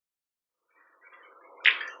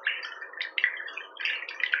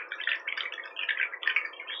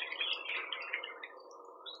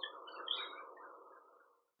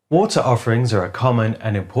Water offerings are a common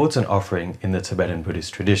and important offering in the Tibetan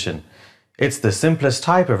Buddhist tradition. It's the simplest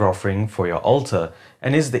type of offering for your altar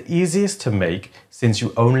and is the easiest to make since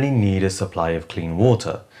you only need a supply of clean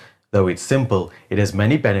water. Though it's simple, it has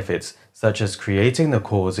many benefits such as creating the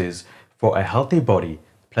causes for a healthy body,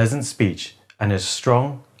 pleasant speech, and a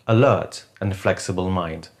strong, alert, and flexible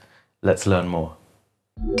mind. Let's learn more.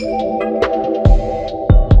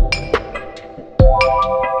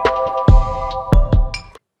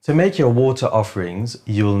 To make your water offerings,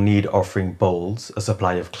 you'll need offering bowls, a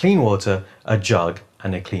supply of clean water, a jug,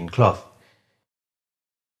 and a clean cloth.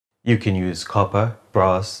 You can use copper,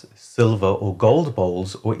 brass, silver or gold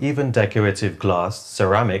bowls, or even decorative glass,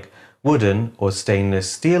 ceramic, wooden or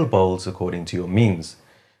stainless steel bowls according to your means.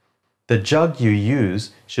 The jug you use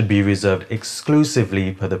should be reserved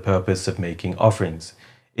exclusively for the purpose of making offerings.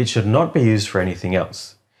 It should not be used for anything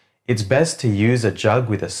else. It's best to use a jug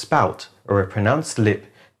with a spout or a pronounced lip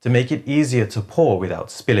to make it easier to pour without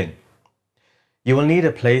spilling. You will need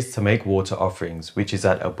a place to make water offerings, which is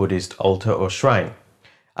at a Buddhist altar or shrine.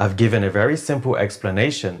 I've given a very simple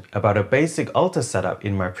explanation about a basic altar setup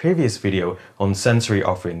in my previous video on sensory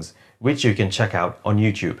offerings, which you can check out on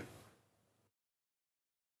YouTube.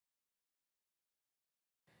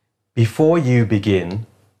 Before you begin,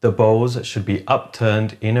 the bowls should be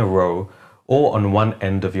upturned in a row or on one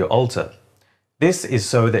end of your altar. This is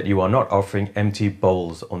so that you are not offering empty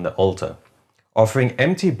bowls on the altar. Offering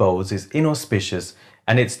empty bowls is inauspicious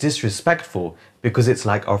and it's disrespectful because it's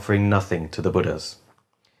like offering nothing to the Buddhas.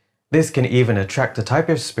 This can even attract a type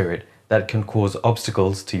of spirit that can cause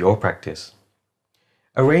obstacles to your practice.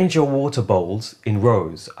 Arrange your water bowls in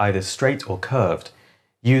rows, either straight or curved.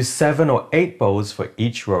 Use 7 or 8 bowls for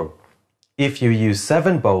each row. If you use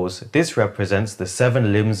 7 bowls, this represents the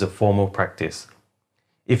 7 limbs of formal practice.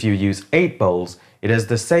 If you use 8 bowls, it has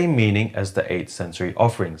the same meaning as the 8 sensory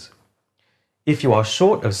offerings. If you are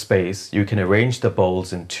short of space, you can arrange the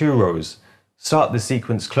bowls in 2 rows. Start the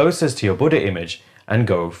sequence closest to your Buddha image and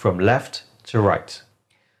go from left to right.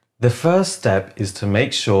 The first step is to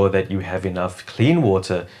make sure that you have enough clean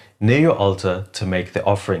water near your altar to make the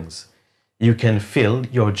offerings. You can fill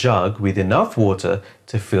your jug with enough water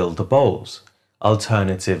to fill the bowls.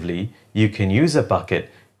 Alternatively, you can use a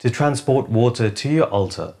bucket to transport water to your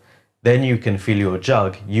altar. Then you can fill your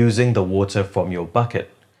jug using the water from your bucket.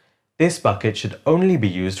 This bucket should only be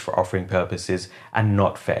used for offering purposes and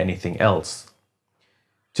not for anything else.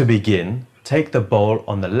 To begin, take the bowl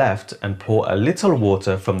on the left and pour a little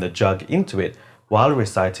water from the jug into it while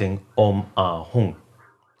reciting Om Ah Hung.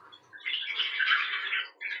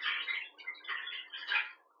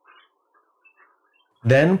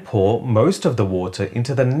 Then pour most of the water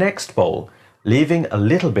into the next bowl, leaving a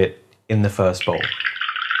little bit in the first bowl.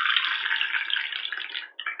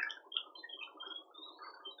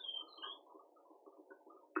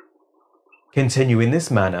 Continue in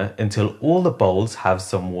this manner until all the bowls have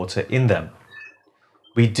some water in them.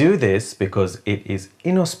 We do this because it is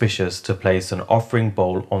inauspicious to place an offering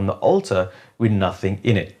bowl on the altar with nothing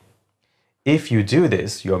in it. If you do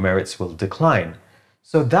this, your merits will decline.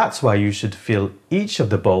 So that's why you should fill each of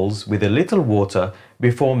the bowls with a little water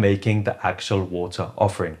before making the actual water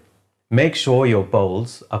offering. Make sure your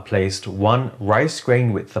bowls are placed 1 rice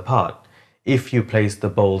grain width apart. If you place the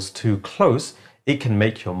bowls too close, it can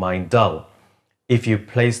make your mind dull. If you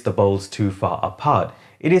place the bowls too far apart,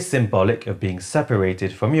 it is symbolic of being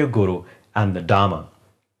separated from your Guru and the Dharma.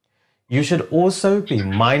 You should also be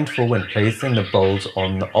mindful when placing the bowls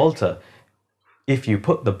on the altar. If you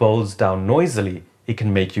put the bowls down noisily, it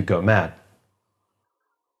can make you go mad.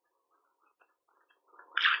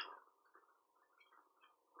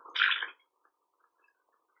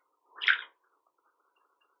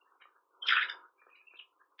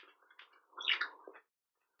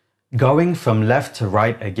 Going from left to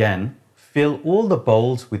right again, fill all the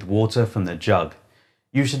bowls with water from the jug.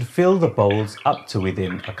 You should fill the bowls up to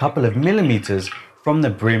within a couple of millimeters from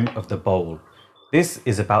the brim of the bowl. This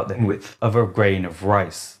is about the width of a grain of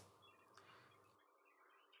rice.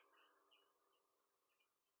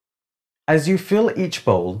 As you fill each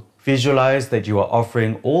bowl, visualize that you are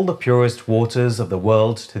offering all the purest waters of the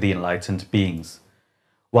world to the enlightened beings.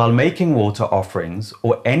 While making water offerings,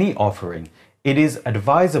 or any offering, it is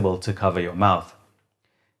advisable to cover your mouth.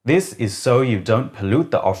 This is so you don't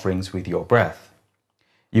pollute the offerings with your breath.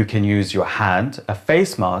 You can use your hand, a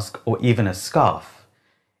face mask, or even a scarf.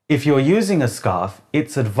 If you're using a scarf,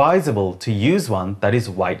 it's advisable to use one that is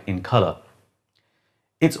white in color.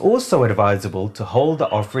 It's also advisable to hold the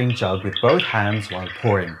offering jug with both hands while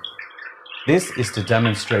pouring. This is to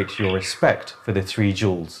demonstrate your respect for the 3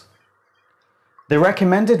 jewels. The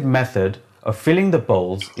recommended method of filling the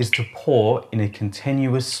bowls is to pour in a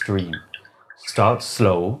continuous stream. Start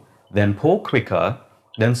slow, then pour quicker,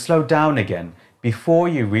 then slow down again before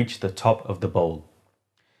you reach the top of the bowl.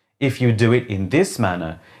 If you do it in this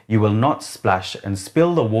manner, you will not splash and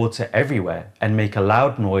spill the water everywhere and make a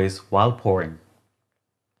loud noise while pouring.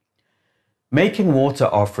 Making water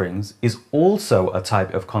offerings is also a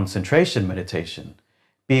type of concentration meditation.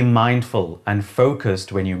 Be mindful and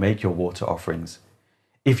focused when you make your water offerings.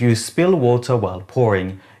 If you spill water while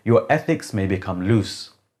pouring, your ethics may become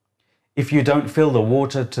loose. If you don't fill the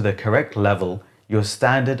water to the correct level, your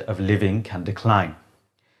standard of living can decline.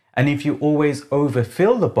 And if you always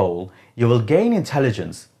overfill the bowl, you will gain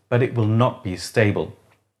intelligence, but it will not be stable.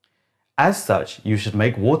 As such, you should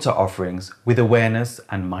make water offerings with awareness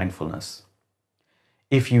and mindfulness.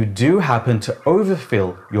 If you do happen to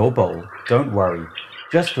overfill your bowl, don't worry.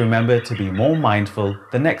 Just remember to be more mindful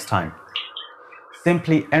the next time.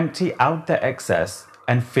 Simply empty out the excess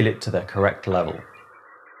and fill it to the correct level.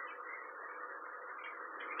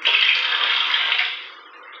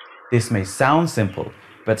 This may sound simple,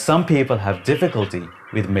 but some people have difficulty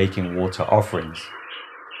with making water offerings.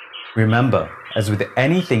 Remember, as with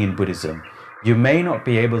anything in Buddhism, you may not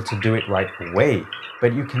be able to do it right away,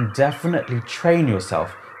 but you can definitely train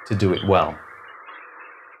yourself to do it well.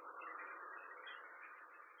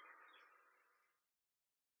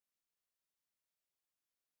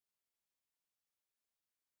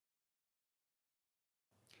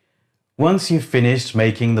 Once you've finished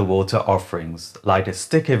making the water offerings, light a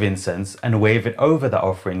stick of incense and wave it over the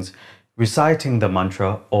offerings, reciting the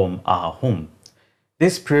mantra Om Ah Hum.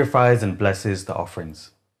 This purifies and blesses the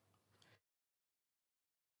offerings.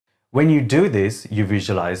 When you do this, you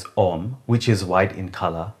visualize Om, which is white in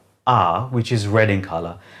color, Ah, which is red in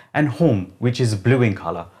color, and Hum, which is blue in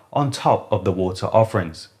color, on top of the water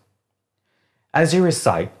offerings. As you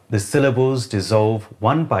recite, the syllables dissolve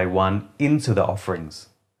one by one into the offerings.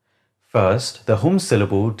 First, the Hum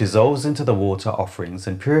syllable dissolves into the water offerings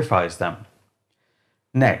and purifies them.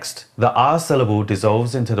 Next, the Ah syllable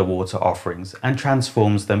dissolves into the water offerings and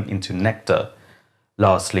transforms them into nectar.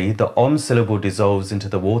 Lastly, the Om syllable dissolves into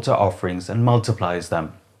the water offerings and multiplies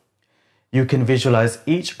them. You can visualize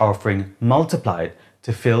each offering multiplied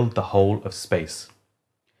to fill the whole of space.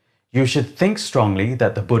 You should think strongly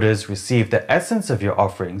that the Buddhas receive the essence of your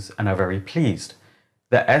offerings and are very pleased.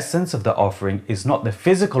 The essence of the offering is not the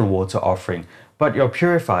physical water offering, but your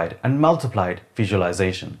purified and multiplied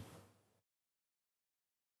visualization.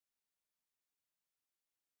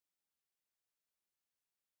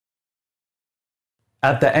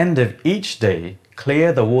 At the end of each day,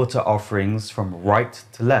 clear the water offerings from right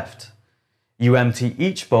to left. You empty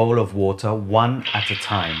each bowl of water one at a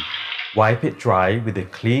time. Wipe it dry with a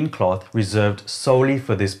clean cloth reserved solely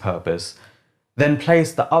for this purpose. Then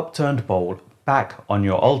place the upturned bowl back on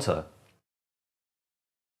your altar.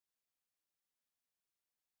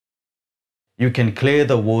 You can clear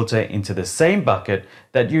the water into the same bucket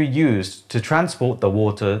that you used to transport the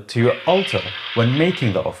water to your altar when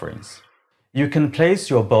making the offerings. You can place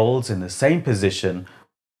your bowls in the same position,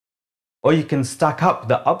 or you can stack up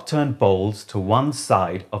the upturned bowls to one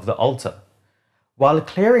side of the altar. While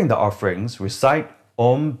clearing the offerings, recite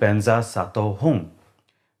Om Benza Sato Hum,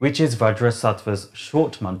 which is Vajrasattva's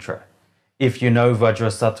short mantra. If you know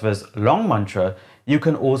Vajrasattva's long mantra, you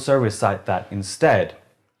can also recite that instead.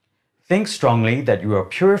 Think strongly that you are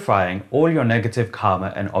purifying all your negative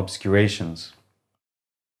karma and obscurations.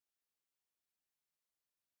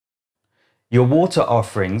 Your water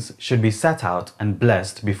offerings should be set out and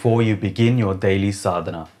blessed before you begin your daily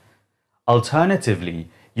sadhana. Alternatively,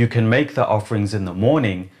 you can make the offerings in the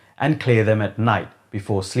morning and clear them at night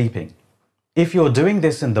before sleeping. If you're doing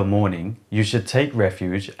this in the morning, you should take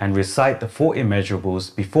refuge and recite the 4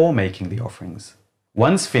 immeasurables before making the offerings.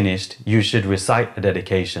 Once finished, you should recite a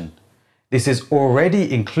dedication. This is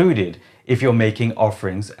already included if you're making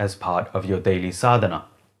offerings as part of your daily sadhana.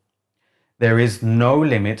 There is no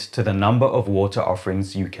limit to the number of water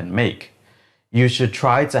offerings you can make. You should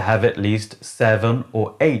try to have at least 7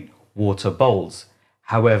 or 8 water bowls.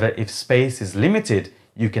 However, if space is limited,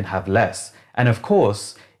 you can have less. And of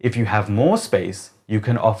course, if you have more space, you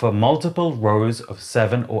can offer multiple rows of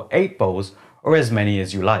 7 or 8 bowls, or as many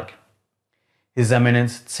as you like. His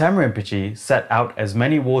Eminence Tsem Rinpoche set out as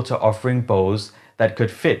many water offering bowls that could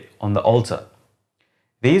fit on the altar.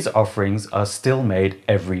 These offerings are still made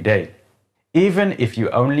every day. Even if you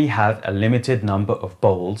only have a limited number of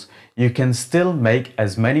bowls, you can still make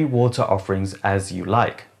as many water offerings as you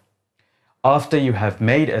like. After you have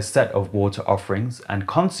made a set of water offerings and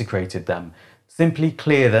consecrated them, simply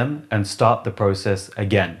clear them and start the process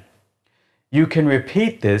again. You can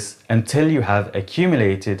repeat this until you have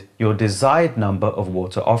accumulated your desired number of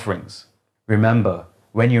water offerings. Remember,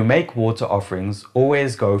 when you make water offerings,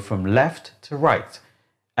 always go from left to right,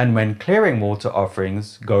 and when clearing water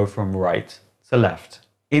offerings, go from right to left.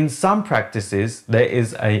 In some practices, there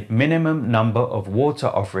is a minimum number of water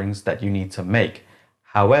offerings that you need to make.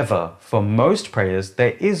 However, for most prayers,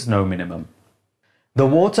 there is no minimum. The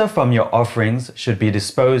water from your offerings should be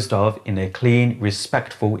disposed of in a clean,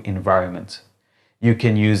 respectful environment. You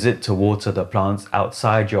can use it to water the plants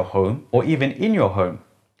outside your home or even in your home.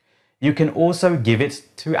 You can also give it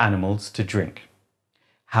to animals to drink.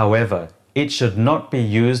 However, it should not be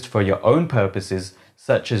used for your own purposes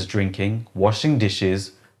such as drinking, washing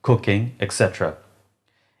dishes, cooking, etc.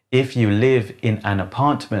 If you live in an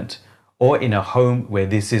apartment or in a home where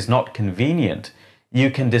this is not convenient, you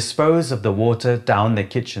can dispose of the water down the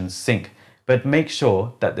kitchen sink, but make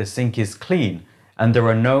sure that the sink is clean and there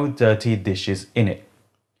are no dirty dishes in it.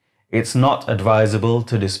 It's not advisable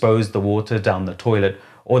to dispose the water down the toilet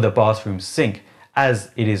or the bathroom sink,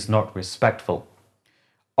 as it is not respectful.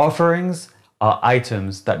 Offerings are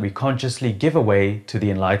items that we consciously give away to the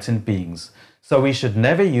enlightened beings, so we should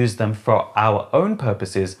never use them for our own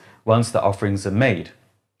purposes once the offerings are made.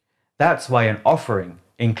 That's why an offering,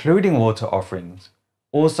 including water offerings,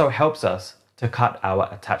 also helps us to cut our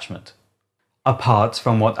attachment. Apart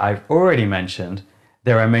from what I've already mentioned,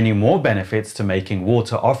 there are many more benefits to making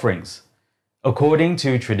water offerings. According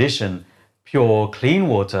to tradition, pure, clean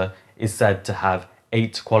water is said to have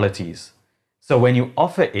 8 qualities. So when you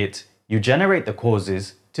offer it, you generate the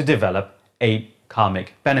causes to develop 8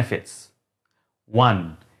 karmic benefits.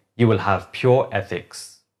 1. You will have pure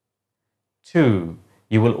ethics. 2.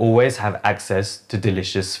 You will always have access to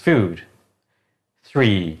delicious food.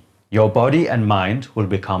 3. Your body and mind will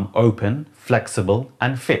become open, flexible,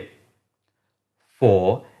 and fit.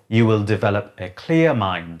 4. You will develop a clear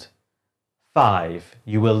mind. 5.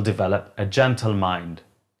 You will develop a gentle mind.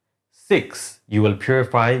 6. You will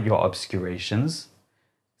purify your obscurations.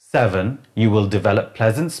 7. You will develop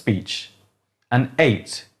pleasant speech. And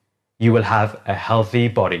 8. You will have a healthy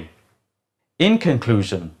body. In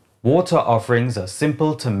conclusion, water offerings are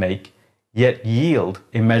simple to make, yet yield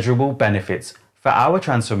immeasurable benefits for our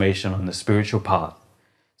transformation on the spiritual path.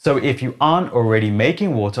 So if you aren't already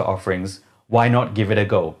making water offerings, why not give it a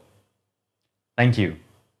go? Thank you.